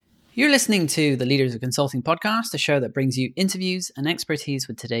You're listening to the Leaders of Consulting podcast, a show that brings you interviews and expertise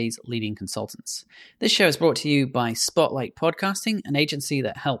with today's leading consultants. This show is brought to you by Spotlight Podcasting, an agency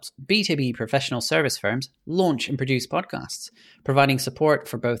that helps B2B professional service firms launch and produce podcasts, providing support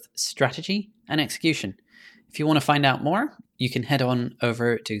for both strategy and execution. If you want to find out more, you can head on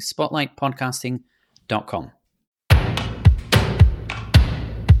over to spotlightpodcasting.com.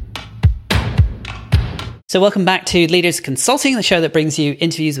 So welcome back to Leaders Consulting, the show that brings you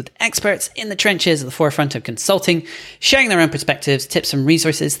interviews with experts in the trenches at the forefront of consulting, sharing their own perspectives, tips and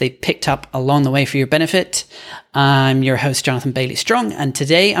resources they've picked up along the way for your benefit. I'm your host, Jonathan Bailey-Strong, and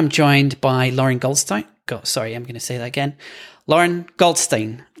today I'm joined by Lauren Goldstein. I'm going to say that again. Lauren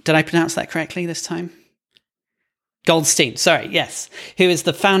Goldstein. Did I pronounce that correctly this time? Goldstein, yes, who is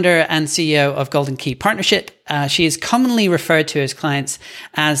the founder and CEO of Golden Key Partnership. She is commonly referred to as clients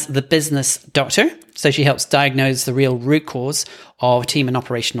as the business doctor. So she helps diagnose the real root cause of team and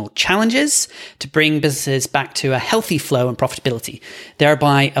operational challenges to bring businesses back to a healthy flow and profitability,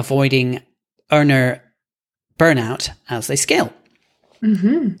 thereby avoiding earner burnout as they scale.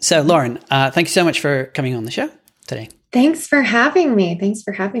 Mm-hmm. So Lauren, thank you so much for coming on the show today. Thanks for having me.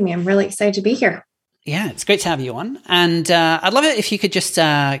 I'm really excited to be here. Yeah, it's great to have you on. And I'd love it if you could just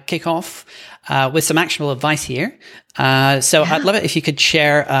kick off with some actionable advice here. I'd love it if you could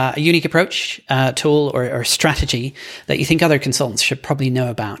share a unique approach, tool, or strategy that you think other consultants should probably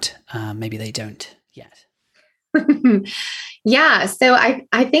know about. Maybe they don't yet. Yeah. So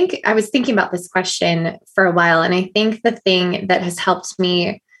I think I was thinking about this question for a while. And I think the thing that has helped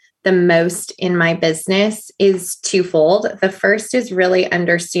me the most in my business is twofold. The first is really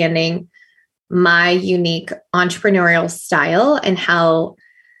understanding my unique entrepreneurial style and how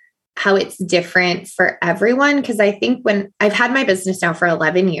it's different for everyone. Because I think when I've had my business now for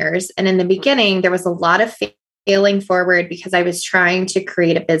 11 years, and in the beginning, there was a lot of failing forward because I was trying to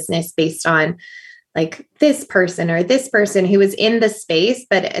create a business based on like this person or this person who was in the space,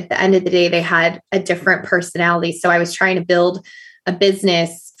 but at the end of the day, they had a different personality. So I was trying to build a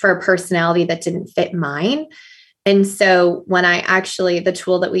business for a personality that didn't fit mine. And so when the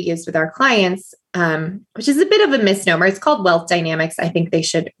tool that we use with our clients, which is a bit of a misnomer, it's called Wealth Dynamics. I think they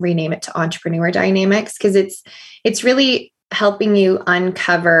should rename it to Entrepreneur Dynamics because it's really helping you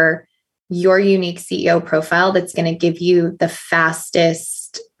uncover your unique CEO profile that's going to give you the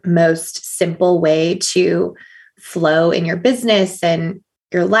fastest, most simple way to flow in your business and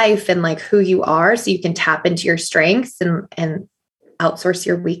your life and like who you are so you can tap into your strengths and outsource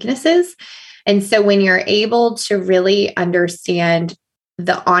your weaknesses. And so when you're able to really understand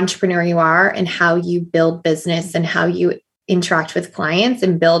the entrepreneur you are and how you build business and how you interact with clients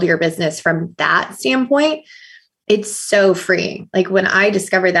and build your business from that standpoint, it's so freeing. Like when I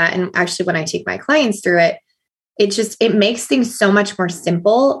discover that, and actually when I take my clients through it, it makes things so much more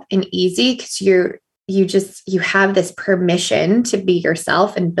simple and easy because you have this permission to be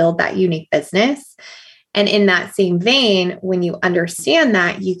yourself and build that unique business. And in that same vein, when you understand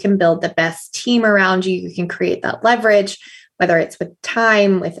that, you can build the best team around you. You can create that leverage, whether it's with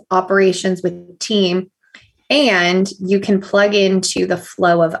time, with operations, with team, and you can plug into the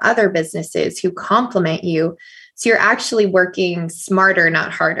flow of other businesses who complement you. So you're actually working smarter,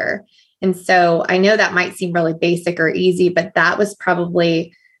 not harder. And so I know that might seem really basic or easy, but that was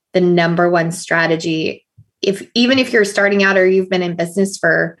probably the number one strategy. Even if you're starting out or you've been in business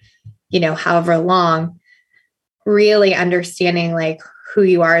for, however long, really understanding like who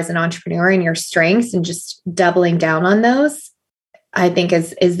you are as an entrepreneur and your strengths and just doubling down on those, I think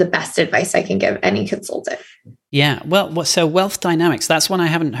is the best advice I can give any consultant. Yeah. Well, so Wealth Dynamics, that's one I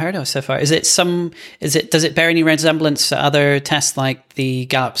haven't heard of so far. Does it bear any resemblance to other tests like the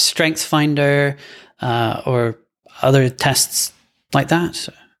Gallup Strength Finder, or other tests like that?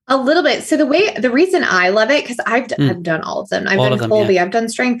 A little bit. So the reason I love it, because I've done all of them. I've done Colby, I've done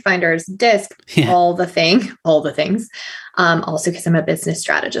Strength Finders, DISC, all the things. Also, because I'm a business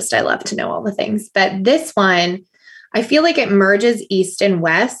strategist, I love to know all the things. But this one, I feel like it merges East and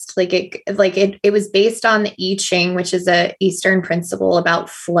West. It was based on the I Ching, which is a Eastern principle about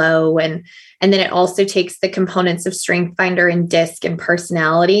flow, and then it also takes the components of Strength Finder and DISC and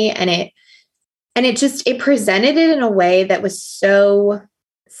personality, and it presented it in a way that was so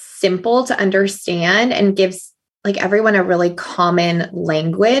simple to understand and gives like everyone a really common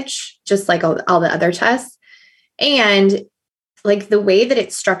language, just like all the other tests. And like the way that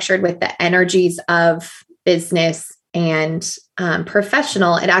it's structured with the energies of business and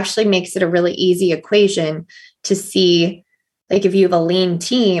professional, it actually makes it a really easy equation to see, like if you have a lean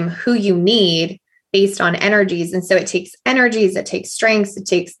team, who you need based on energies. And so it takes energies, it takes strengths, it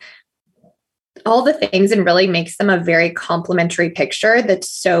takes all the things and really makes them a very complementary picture that's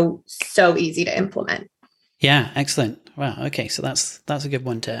so, so easy to implement. Yeah, excellent. Wow. Okay, so that's a good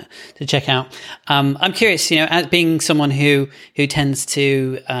one to check out. I'm curious, as being someone who tends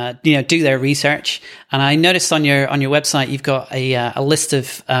to do their research, and I noticed on your website you've got a list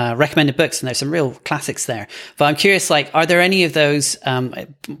of recommended books, and there's some real classics there. But I'm curious, like, are there any of those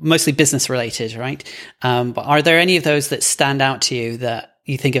mostly business related, right? But are there any of those that stand out to you that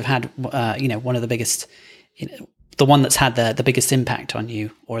you think have had one of the biggest, the one that's had the biggest impact on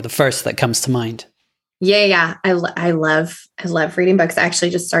you, or the first that comes to mind? Yeah. I love reading books. I actually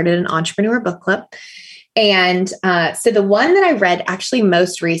just started an entrepreneur book club. And so the one that I read actually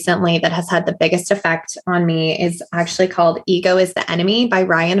most recently that has had the biggest effect on me is actually called Ego is the Enemy by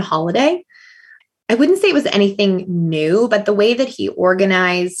Ryan Holiday. I wouldn't say it was anything new, but the way that he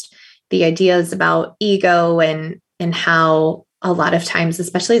organized the ideas about ego and how a lot of times,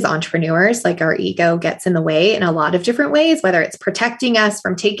 especially as entrepreneurs, like our ego gets in the way in a lot of different ways, whether it's protecting us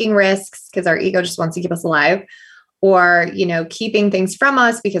from taking risks because our ego just wants to keep us alive, or, keeping things from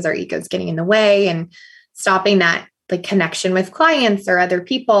us because our ego is getting in the way and stopping that like connection with clients or other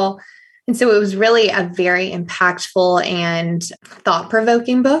people. And so it was really a very impactful and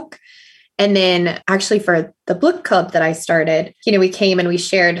thought-provoking book. And then actually for the book club that I started, we came and we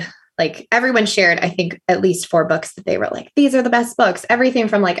shared, like everyone shared, I think at least 4 books that they were like, these are the best books, everything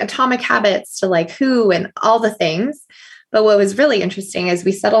from like Atomic Habits to like Who and all the things. But what was really interesting is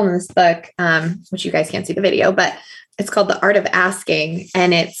we settled on this book, which you guys can't see the video, but it's called The Art of Asking.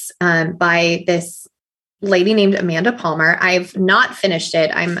 And it's by this lady named Amanda Palmer. I've not finished it.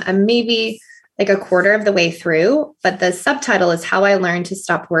 I'm maybe like a quarter of the way through, but the subtitle is How I Learned to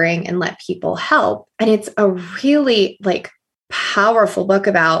Stop Worrying and Let People Help. And it's a really like powerful book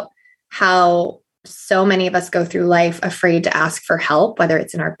about how so many of us go through life afraid to ask for help, whether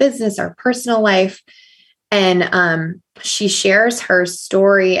it's in our business, our personal life. And she shares her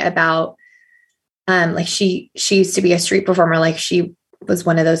story about like she used to be a street performer. Like she was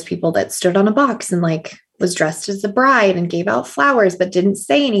one of those people that stood on a box and like was dressed as a bride and gave out flowers, but didn't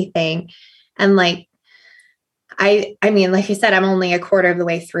say anything. And like, I mean, like I said, I'm only a quarter of the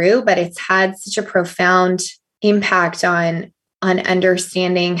way through, but it's had such a profound impact on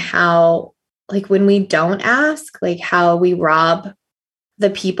understanding how, like, when we don't ask, like how we rob the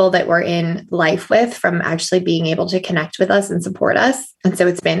people that we're in life with from actually being able to connect with us and support us. And so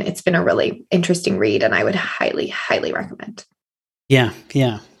it's been a really interesting read, and I would highly, highly recommend. Yeah.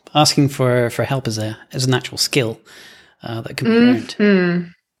 Asking for help is an actual skill that can be learned. Mm-hmm.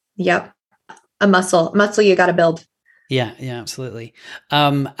 Yep. A muscle you got to build. Yeah, absolutely.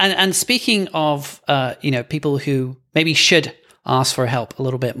 And speaking of, people who maybe should ask for help a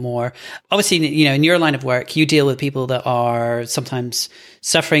little bit more. Obviously, in your line of work, you deal with people that are sometimes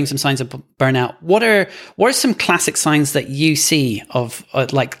suffering some signs of burnout. What are some classic signs that you see of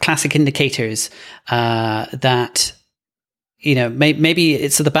like classic indicators that, maybe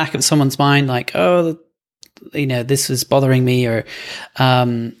it's at the back of someone's mind, like, oh, this is bothering me, or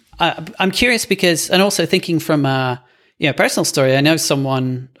I'm curious because, and also thinking from a personal story, I know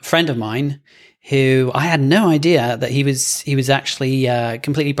a friend of mine who I had no idea that he was actually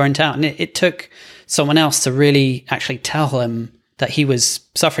completely burnt out, and it took someone else to really actually tell him that he was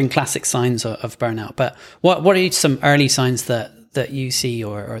suffering classic signs of burnout. But what are some early signs that you see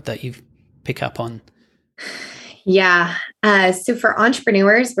or that you pick up on? Yeah. So for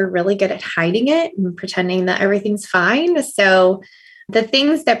entrepreneurs, we're really good at hiding it and pretending that everything's fine. So the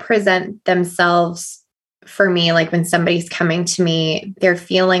things that present themselves for me, like when somebody's coming to me, they're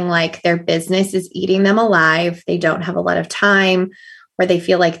feeling like their business is eating them alive. They don't have a lot of time, or they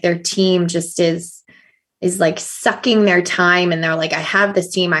feel like their team just is like sucking their time. And they're like, I have this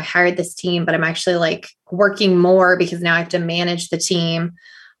team, I hired this team, but I'm actually like working more because now I have to manage the team.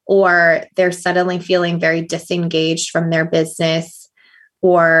 Or they're suddenly feeling very disengaged from their business.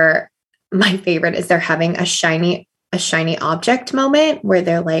 Or my favorite is they're having a shiny object moment where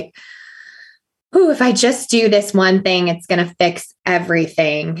they're like, oh, if I just do this one thing, it's going to fix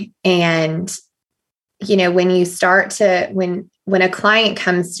everything. And, when you start to, when a client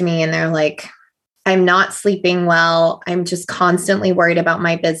comes to me and they're like, I'm not sleeping well, I'm just constantly worried about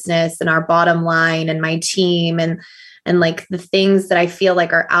my business and our bottom line and my team and like the things that I feel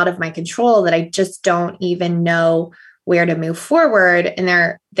like are out of my control that I just don't even know where to move forward. And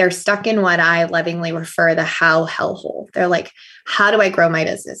they're stuck in what I lovingly refer the how hellhole. They're like, how do I grow my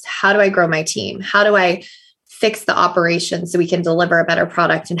business? How do I grow my team? How do I fix the operation so we can deliver a better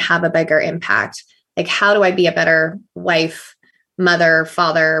product and have a bigger impact? Like, how do I be a better wife, mother,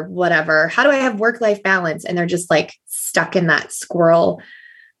 father, whatever? How do I have work-life balance? And they're just like stuck in that squirrel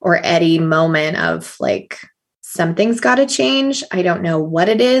or eddy moment of like, something's got to change. I don't know what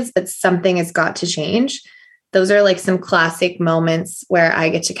it is, but something has got to change. Those are like some classic moments where I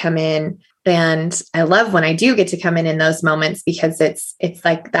get to come in. And I love when I do get to come in those moments, because it's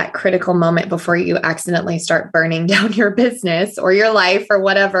like that critical moment before you accidentally start burning down your business or your life or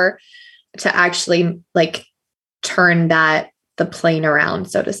whatever, to actually like turn the plane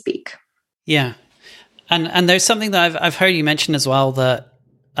around, so to speak. Yeah. And there's something that I've heard you mention as well, that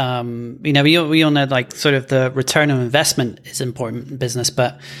we all know like sort of the return on investment is important in business,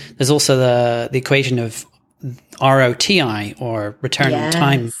 but there's also the equation of ROTI, or return on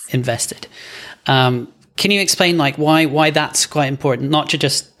time invested. Can you explain like why that's quite important? Not to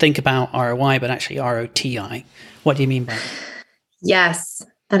just think about ROI, but actually ROTI. What do you mean by that? Yes,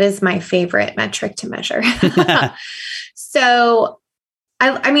 that is my favorite metric to measure. So,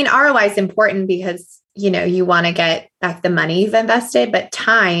 I mean, ROI is important because, you want to get back the money you've invested, but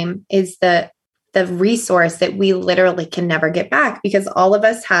time is the resource that we literally can never get back, because all of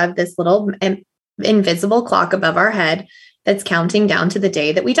us have this little invisible clock above our head that's counting down to the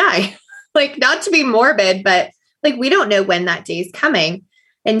day that we die. Like, not to be morbid, but like, we don't know when that day is coming.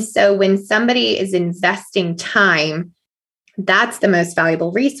 And so when somebody is investing time, that's the most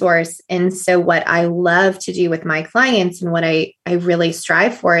valuable resource. And so what I love to do with my clients, and what I really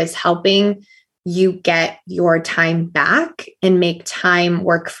strive for, is helping you get your time back and make time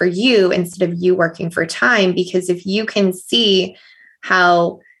work for you instead of you working for time. Because if you can see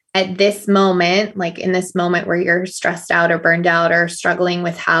how at this moment, like in this moment where you're stressed out or burned out or struggling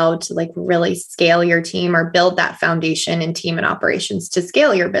with how to like really scale your team or build that foundation in team and operations to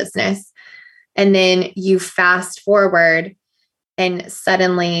scale your business, and then you fast forward and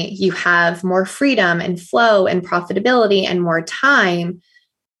suddenly you have more freedom and flow and profitability and more time,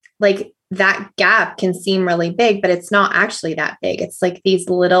 like that gap can seem really big, but it's not actually that big. It's like these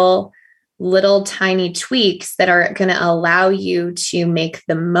little tiny tweaks that are going to allow you to make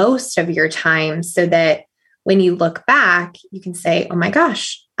the most of your time, so that when you look back, you can say, oh my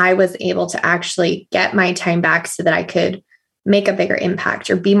gosh, I was able to actually get my time back so that I could make a bigger impact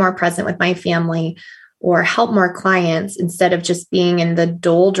or be more present with my family or help more clients, instead of just being in the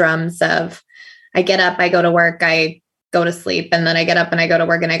doldrums of, I get up, I go to work, I go to sleep, and then I get up and I go to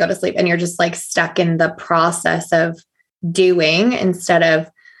work and I go to sleep. And you're just like stuck in the process of doing, instead of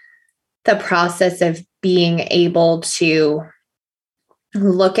the process of being able to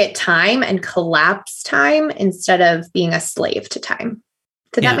look at time and collapse time instead of being a slave to time.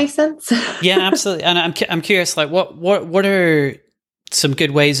 Did that make sense? Yeah, absolutely. And I'm curious, like what are some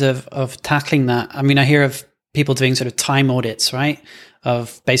good ways of tackling that? I mean, I hear of people doing sort of time audits, right?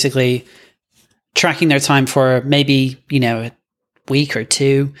 Of basically tracking their time for maybe, a week or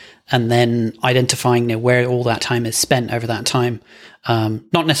two, and then identifying where all that time is spent over that time.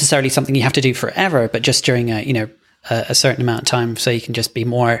 Not necessarily something you have to do forever, but just during a certain amount of time, so you can just be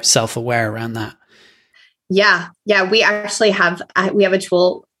more self-aware around that. Yeah. We actually have a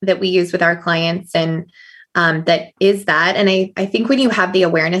tool that we use with our clients, and that is that. And I think when you have the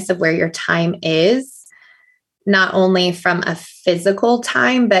awareness of where your time is, not only from a physical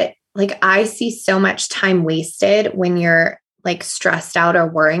time, but like I see so much time wasted when you're like stressed out or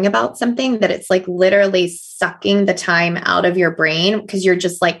worrying about something, that it's like literally sucking the time out of your brain, because you're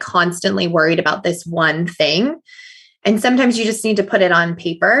just like constantly worried about this one thing. And sometimes you just need to put it on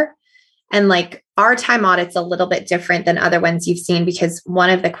paper. And like our time audit's a little bit different than other ones you've seen, because one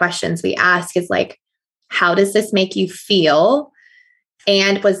of the questions we ask is like, how does this make you feel?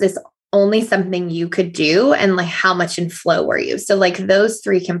 And was this only something you could do? And like, how much in flow were you? So like those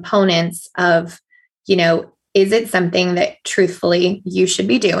three components of, is it something that truthfully you should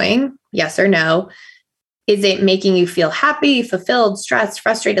be doing? Yes or no? Is it making you feel happy, fulfilled, stressed,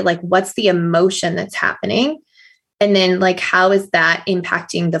 frustrated? Like, what's the emotion that's happening? And then like, how is that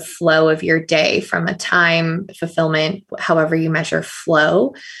impacting the flow of your day from a time fulfillment, however you measure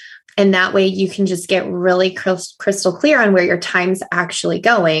flow? And that way you can just get really crystal clear on where your time's actually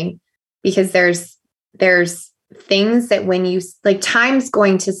going, because there's things that when you like, time's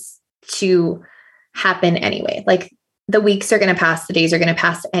going to happen anyway. Like the weeks are going to pass, the days are going to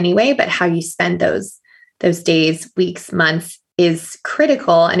pass anyway, but how you spend those days, weeks, months is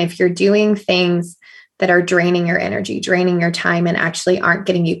critical. And if you're doing things that are draining your energy, draining your time, and actually aren't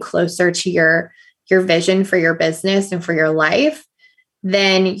getting you closer to your vision for your business and for your life,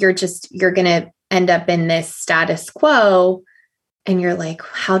 then you're going to end up in this status quo. And you're like,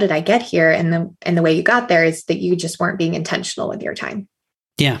 how did I get here? And the way you got there is that you just weren't being intentional with your time.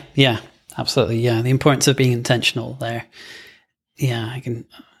 Yeah, absolutely. Yeah. The importance of being intentional there. Yeah,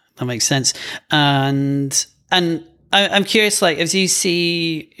 that makes sense. And I'm curious, like, as you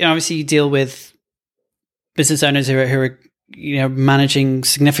see, obviously you deal with business owners who are managing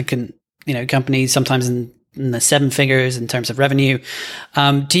significant, companies, sometimes in the seven figures in terms of revenue.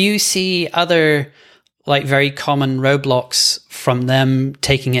 Do you see other like very common roadblocks from them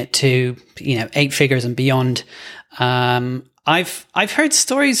taking it to, eight figures and beyond? I've heard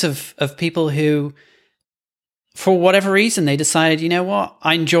stories of people who, for whatever reason, they decided, you know what,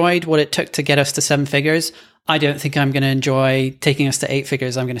 I enjoyed what it took to get us to seven figures. I don't think I'm going to enjoy taking us to eight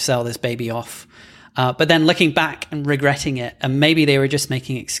figures. I'm going to sell this baby off. But then looking back and regretting it, and maybe they were just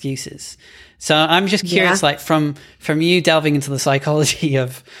making excuses. So I'm just curious, like from you delving into the psychology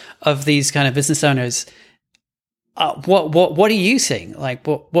of these kind of business owners, what are you seeing? Like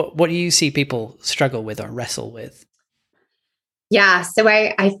what do you see people struggle with or wrestle with? Yeah. So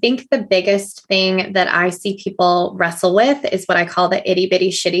I think the biggest thing that I see people wrestle with is what I call the itty bitty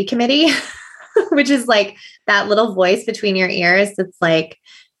shitty committee, which is like that little voice between your ears that's like,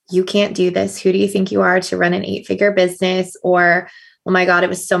 you can't do this. Who do you think you are to run an 8-figure business? Or, oh my God, it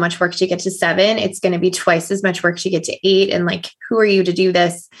was so much work to get to 7. It's going to be twice as much work to get to 8. And like, who are you to do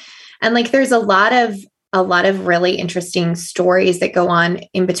this? And like, there's a lot of really interesting stories that go on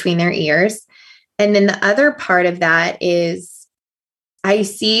in between their ears. And then the other part of that is I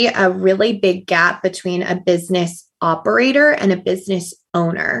see a really big gap between a business operator and a business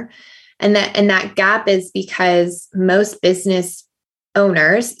owner. And that gap is because most business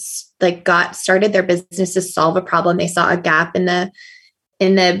owners like started their business to solve a problem. They saw a gap in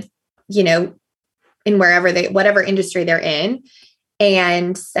whatever industry they're in,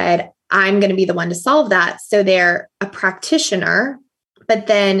 and said, I'm going to be the one to solve that. So they're a practitioner, but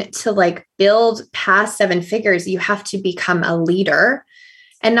then to like build past 7 figures, you have to become a leader,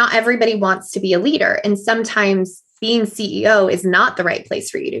 and not everybody wants to be a leader. And sometimes being CEO is not the right place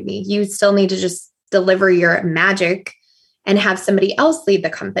for you to be. You still need to just deliver your magic and have somebody else lead the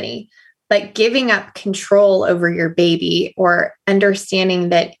company. But giving up control over your baby, or understanding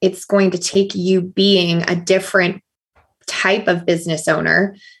that it's going to take you being a different type of business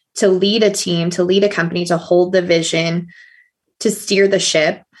owner to lead a team, to lead a company, to hold the vision, to steer the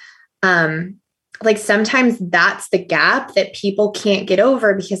ship. Like sometimes that's the gap that people can't get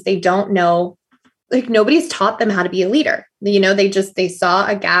over because they don't know, like nobody's taught them how to be a leader. They saw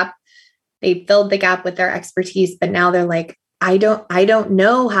a gap. They filled the gap with their expertise, but now they're like, I don't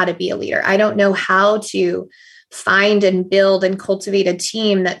know how to be a leader. I don't know how to find and build and cultivate a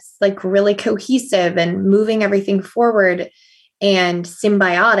team that's like really cohesive and moving everything forward and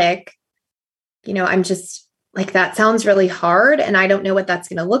symbiotic. I'm just like, that sounds really hard, and I don't know what that's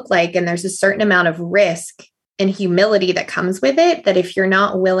going to look like. And there's a certain amount of risk and humility that comes with it, that if you're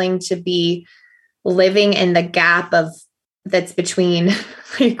not willing to be living in the gap that's between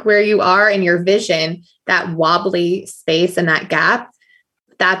like where you are and your vision, that wobbly space and that gap,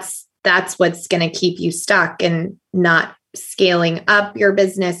 that's what's going to keep you stuck and not scaling up your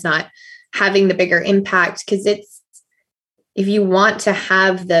business, not having the bigger impact. Because if you want to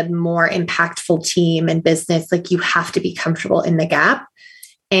have the more impactful team and business, like you have to be comfortable in the gap.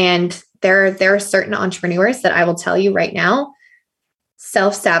 And there are certain entrepreneurs that I will tell you right now,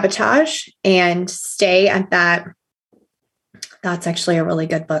 self-sabotage and stay at that. That's actually a really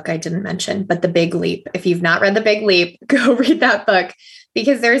good book I didn't mention, but The Big Leap. If you've not read The Big Leap, go read that book,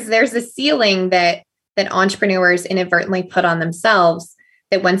 because there's a ceiling that entrepreneurs inadvertently put on themselves,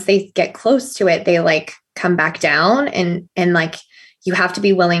 that once they get close to it, they like come back down, and like you have to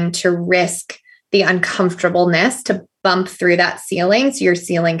be willing to risk the uncomfortableness to bump through that ceiling, so your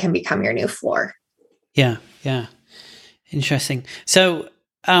ceiling can become your new floor. Yeah. Interesting. So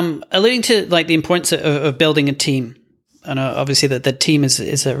alluding to like the importance of building a team, and obviously that the team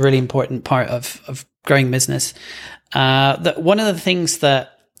is a really important part of growing business. One of the things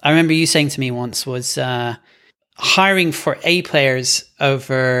that I remember you saying to me once was hiring for A players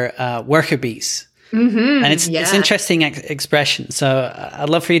over worker bees. Mm-hmm. And it's interesting expression. So I'd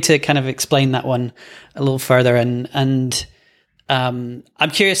love for you to kind of explain that one a little further. And I'm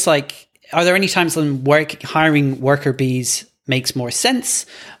curious, like, are there any times when hiring worker bees makes more sense?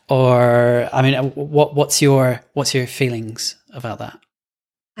 Or, I mean, what's your feelings about that?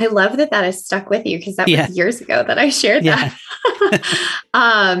 I love that has stuck with you, because that was years ago that I shared that.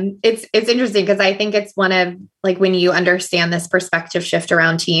 It's interesting because I think it's one of, like, when you understand this perspective shift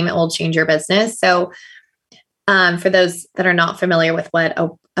around team, it will change your business. So for those that are not familiar with what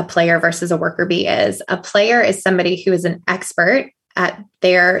a player versus a worker bee is, a player is somebody who is an expert at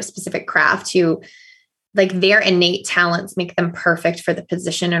their specific craft, who, like, their innate talents make them perfect for the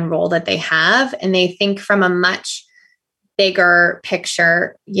position and role that they have. And they think from a much bigger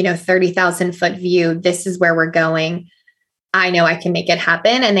picture, 30,000 foot view. This is where we're going. I know I can make it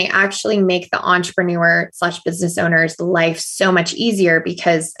happen. And they actually make the entrepreneur/business owner's life so much easier,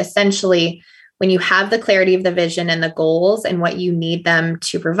 because essentially when you have the clarity of the vision and the goals and what you need them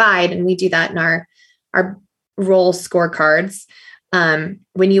to provide, and we do that in our role scorecards,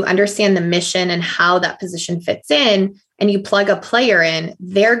 when you understand the mission and how that position fits in, and you plug a player in,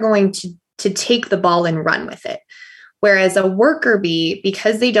 they're going to take the ball and run with it. Whereas a worker bee,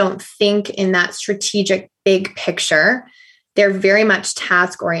 because they don't think in that strategic big picture, they're very much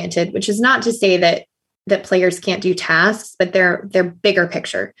task oriented, which is not to say that players can't do tasks, but they're bigger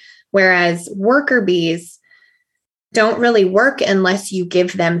picture. Whereas worker bees don't really work unless you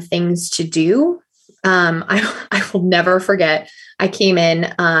give them things to do. I will never forget. I came in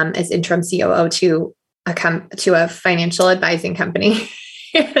as interim COO to a financial advising company,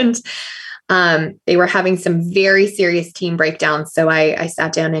 and they were having some very serious team breakdowns. So I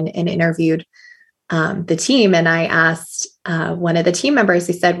sat down and interviewed the team, and I asked one of the team members.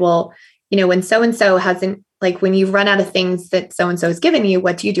 He said, "Well, when so-and-so hasn't, like when you've run out of things that so-and-so has given you,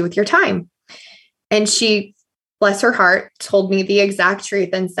 what do you do with your time?" And she, bless her heart, told me the exact truth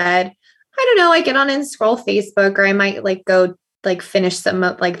and said, "I don't know. I get on and scroll Facebook, or I might go finish some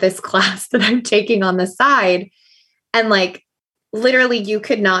of this class that I'm taking on the side." And literally you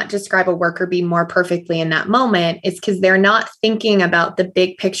could not describe a worker bee more perfectly in that moment. It's because they're not thinking about the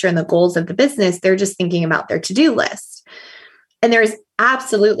big picture and the goals of the business. They're just thinking about their to-do list. And there's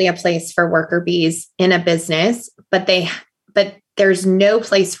absolutely a place for worker bees in a business, but there's no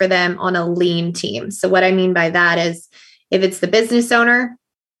place for them on a lean team. So what I mean by that is, if it's the business owner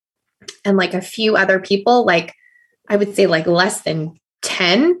and a few other people, I would say less than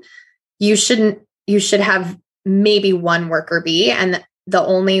 10, you should have maybe one worker bee, and the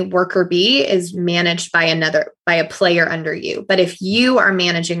only worker bee is managed by a player under you. But if you are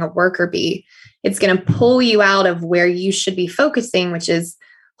managing a worker bee, it's going to pull you out of where you should be focusing, which is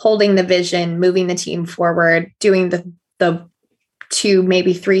holding the vision, moving the team forward, doing the 2,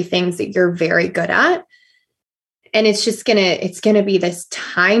 maybe 3 things that you're very good at. And it's going to be this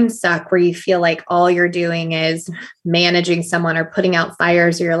time suck where you feel like all you're doing is managing someone or putting out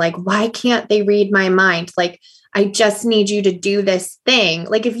fires, or you're like, why can't they read my mind? I just need you to do this thing.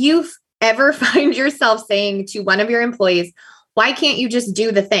 If you ever find yourself saying to one of your employees, why can't you just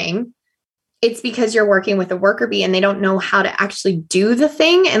do the thing? It's because you're working with a worker bee and they don't know how to actually do the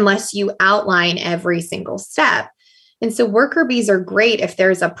thing unless you outline every single step. And so worker bees are great if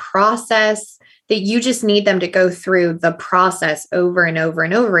there's a process that you just need them to go through the process over and over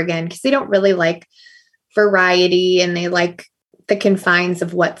and over again, because they don't really like variety and they like the confines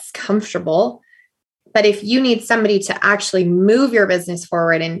of what's comfortable. But if you need somebody to actually move your business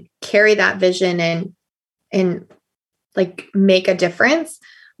forward and carry that vision and make a difference,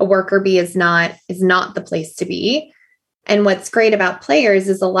 a worker bee is not the place to be. And what's great about players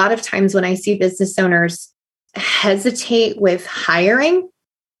is a lot of times when I see business owners hesitate with hiring,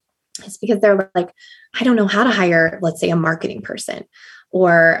 it's because they're like, I don't know how to hire, let's say, a marketing person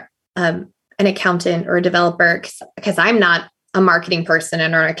or an accountant or a developer, because I'm not a marketing person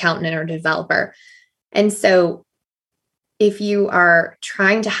or an accountant or a developer. And so if you are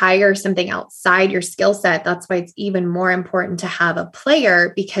trying to hire something outside your skill set, that's why it's even more important to have a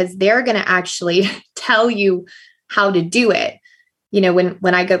player, because they're going to actually tell you how to do it.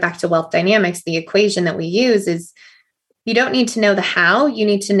 When I go back to wealth dynamics, the equation that we use is, you don't need to know the how, you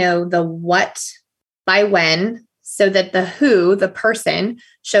need to know the what by when, so that the who, the person,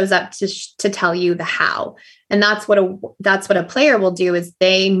 shows up to tell you the how. And that's what a player will do, is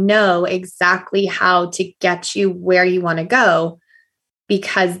they know exactly how to get you where you want to go,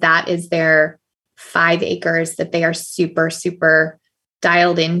 because that is their 5 acres that they are super, super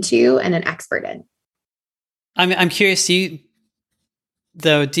dialed into and an expert in. I'm curious, do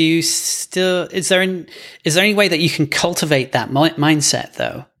you still, is there any way that you can cultivate that mindset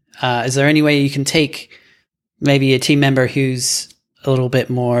though? Is there any way you can take maybe a team member who's a little bit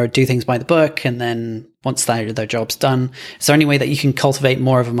more do things by the book, and then once their job's done, is there any way that you can cultivate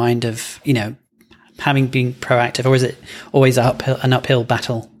more of a mind of, having been proactive, or is it always an uphill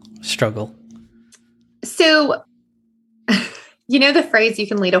battle struggle? So, the phrase, you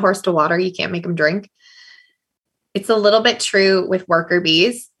can lead a horse to water, you can't make them drink. It's a little bit true with worker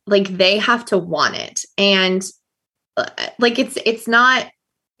bees. They have to want it. And it's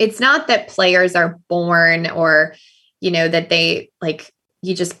not that players are born, or, that they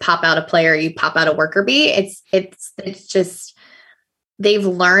you just pop out a player, you pop out a worker bee. It's just, they've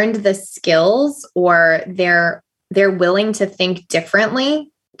learned the skills, or they're willing to think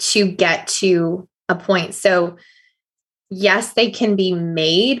differently to get to a point. So yes, they can be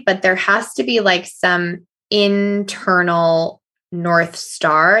made, but there has to be like some internal North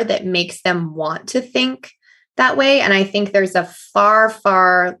Star that makes them want to think that way. And I think there's a far,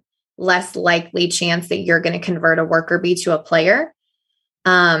 far less likely chance that you're going to convert a worker bee to a player.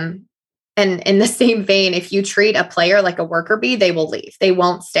 And in the same vein, if you treat a player like a worker bee, they will leave. They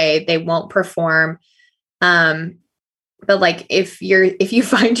won't stay. They won't perform. But like if you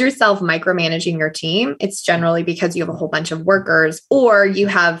find yourself micromanaging your team, it's generally because you have a whole bunch of workers or you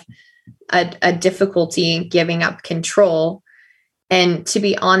have a difficulty giving up control. And to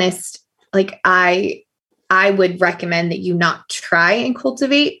be honest, like I would recommend that you not try and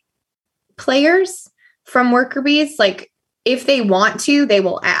cultivate players from worker bees. Like if they want to, they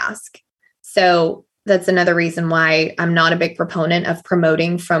will ask. So that's another reason why I'm not a big proponent of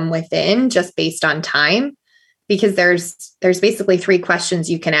promoting from within just based on time, because there's basically 3 questions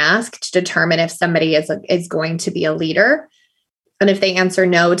you can ask to determine if somebody is going to be a leader. And if they answer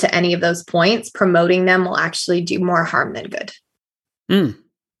no to any of those points, promoting them will actually do more harm than good.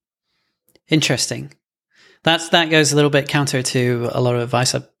 Interesting. That goes a little bit counter to a lot of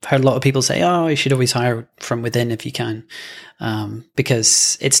advice. I've heard a lot of people say, "Oh, you should always hire from within if you can,"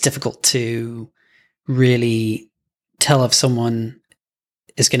 because it's difficult to really tell if someone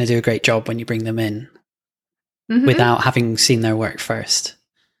is going to do a great job when you bring them in without having seen their work first.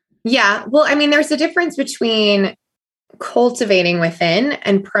 Yeah. Well, I mean, there's a difference between cultivating within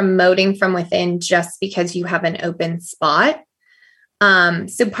and promoting from within just because you have an open spot.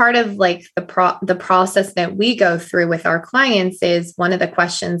 So part of like the process that we go through with our clients is one of the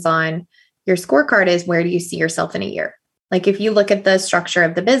questions on your scorecard is, where do you see yourself in a year? Like if you look at the structure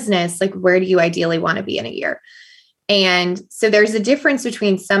of the business, like where do you ideally want to be in a year? And so there's a difference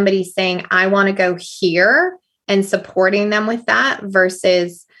between somebody saying, I want to go here and supporting them with that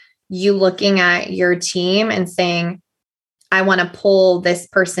versus you looking at your team and saying, I want to pull this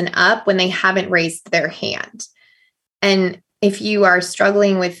person up when they haven't raised their hand. And if you are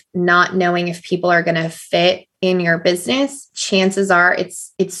struggling with not knowing if people are going to fit in your business, chances are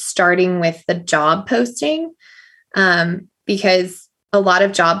it's starting with the job posting, because a lot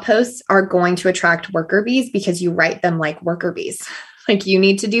of job posts are going to attract worker bees because you write them like worker bees. Like you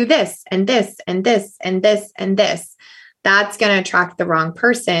need to do this and this and this and this and this. That's going to attract the wrong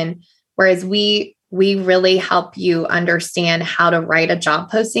person. Whereas we really help you understand how to write a job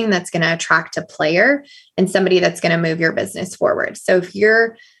posting that's going to attract a player and somebody that's going to move your business forward. So if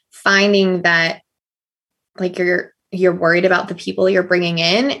you're finding that like you're worried about the people you're bringing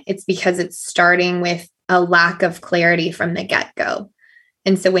in, it's because it's starting with a lack of clarity from the get-go.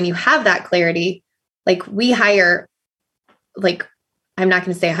 And so when you have that clarity, like we hire, like, I'm not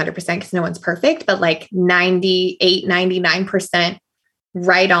going to say 100% because no one's perfect, but like 98, 99%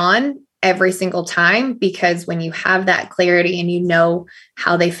 right on every single time, because when you have that clarity and you know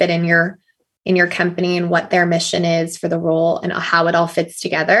how they fit in your company and what their mission is for the role and how it all fits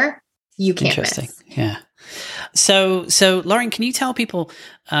together, you can't miss. Yeah. So Lauren, can you tell people,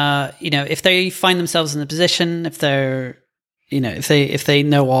 if they find themselves in a position, if they're, if they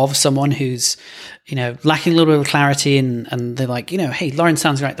know of someone who's, lacking a little bit of clarity and they're like, hey, Lauren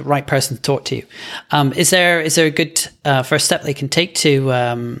sounds like the right person to talk to. Is there a good first step they can take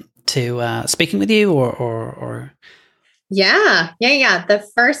to speaking with you or? Yeah. The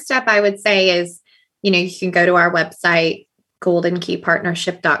first step I would say is, you can go to our website,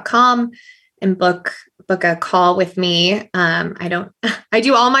 goldenkeypartnership.com and book a call with me. I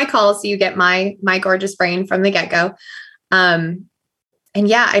do all my calls. So you get my gorgeous brain from the get-go. And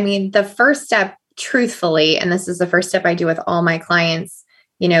yeah, I mean, the first step, truthfully, and this is the first step I do with all my clients,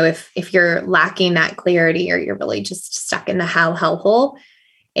 if you're lacking that clarity or you're really just stuck in the hellhole,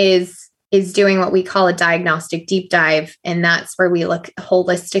 is doing what we call a diagnostic deep dive. And that's where we look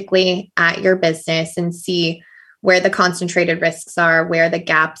holistically at your business and see where the concentrated risks are, where the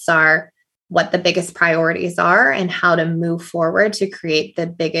gaps are, what the biggest priorities are, and how to move forward to create the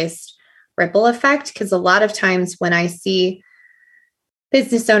biggest ripple effect. Because a lot of times when I see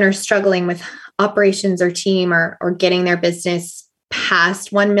business owners struggling with operations or team or getting their business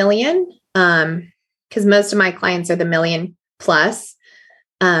past 1 million, because most of my clients are the million plus,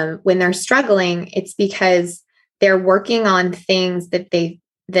 when they're struggling, it's because they're working on things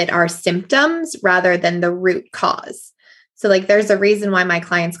that are symptoms rather than the root cause. So like, there's a reason why my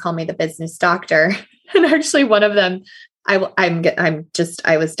clients call me the business doctor. And actually one of them, I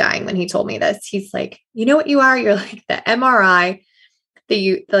was dying when he told me this. He's like, you know what you are? You're like the MRI that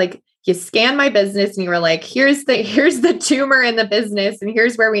you scan my business and you were like, here's the tumor in the business and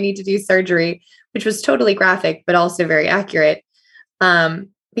here's where we need to do surgery, which was totally graphic, but also very accurate.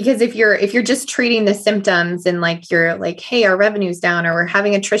 Because if you're just treating the symptoms and like you're like, hey, our revenue's down, or we're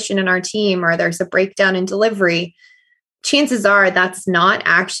having attrition in our team, or there's a breakdown in delivery, chances are that's not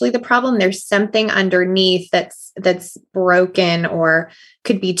actually the problem. There's something underneath that's broken or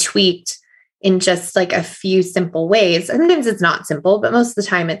could be tweaked in just like a few simple ways. Sometimes it's not simple, but most of the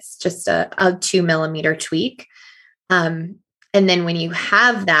time it's just a 2 millimeter tweak. And then when you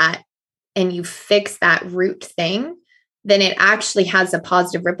have that and you fix that root thing, then it actually has a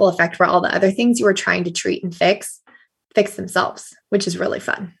positive ripple effect where all the other things you were trying to treat and fix themselves, which is really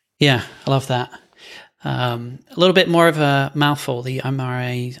fun. Yeah, I love that. A little bit more of a mouthful, the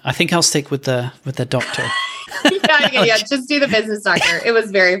MRA. I think I'll stick with the doctor. Yeah. Just do the business doctor. It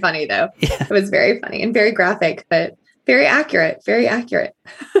was very funny though. Yeah. It was very funny and very graphic, but very accurate. Very accurate.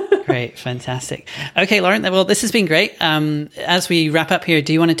 Great. Fantastic. Okay, Lauren. Well, this has been great. As we wrap up here,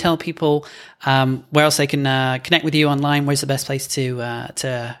 do you want to tell people where else they can connect with you online? Where's the best place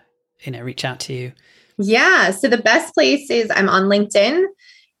to reach out to you? Yeah. So the best place is I'm on LinkedIn,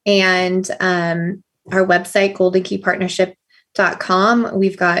 and our website, goldenkeypartnership.com.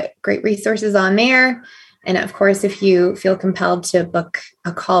 We've got great resources on there. And of course, if you feel compelled to book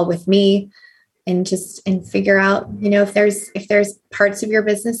a call with me and figure out, if there's parts of your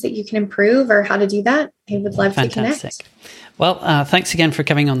business that you can improve or how to do that, I would love to connect. Well, thanks again for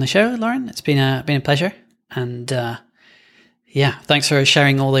coming on the show, Lauren. It's been a pleasure. And thanks for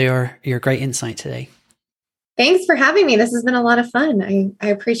sharing all your great insight today. Thanks for having me. This has been a lot of fun. I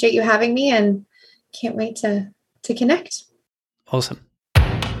appreciate you having me and can't wait to connect. Awesome.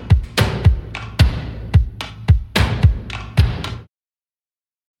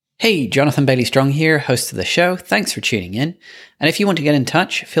 Hey, Jonathan Bailey Strong here, host of the show. Thanks for tuning in. And if you want to get in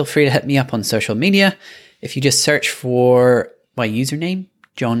touch, feel free to hit me up on social media. If you just search for my username,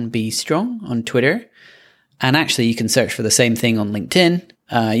 John B. Strong, on Twitter. And actually, you can search for the same thing on LinkedIn.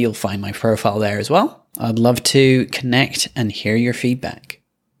 You'll find my profile there as well. I'd love to connect and hear your feedback.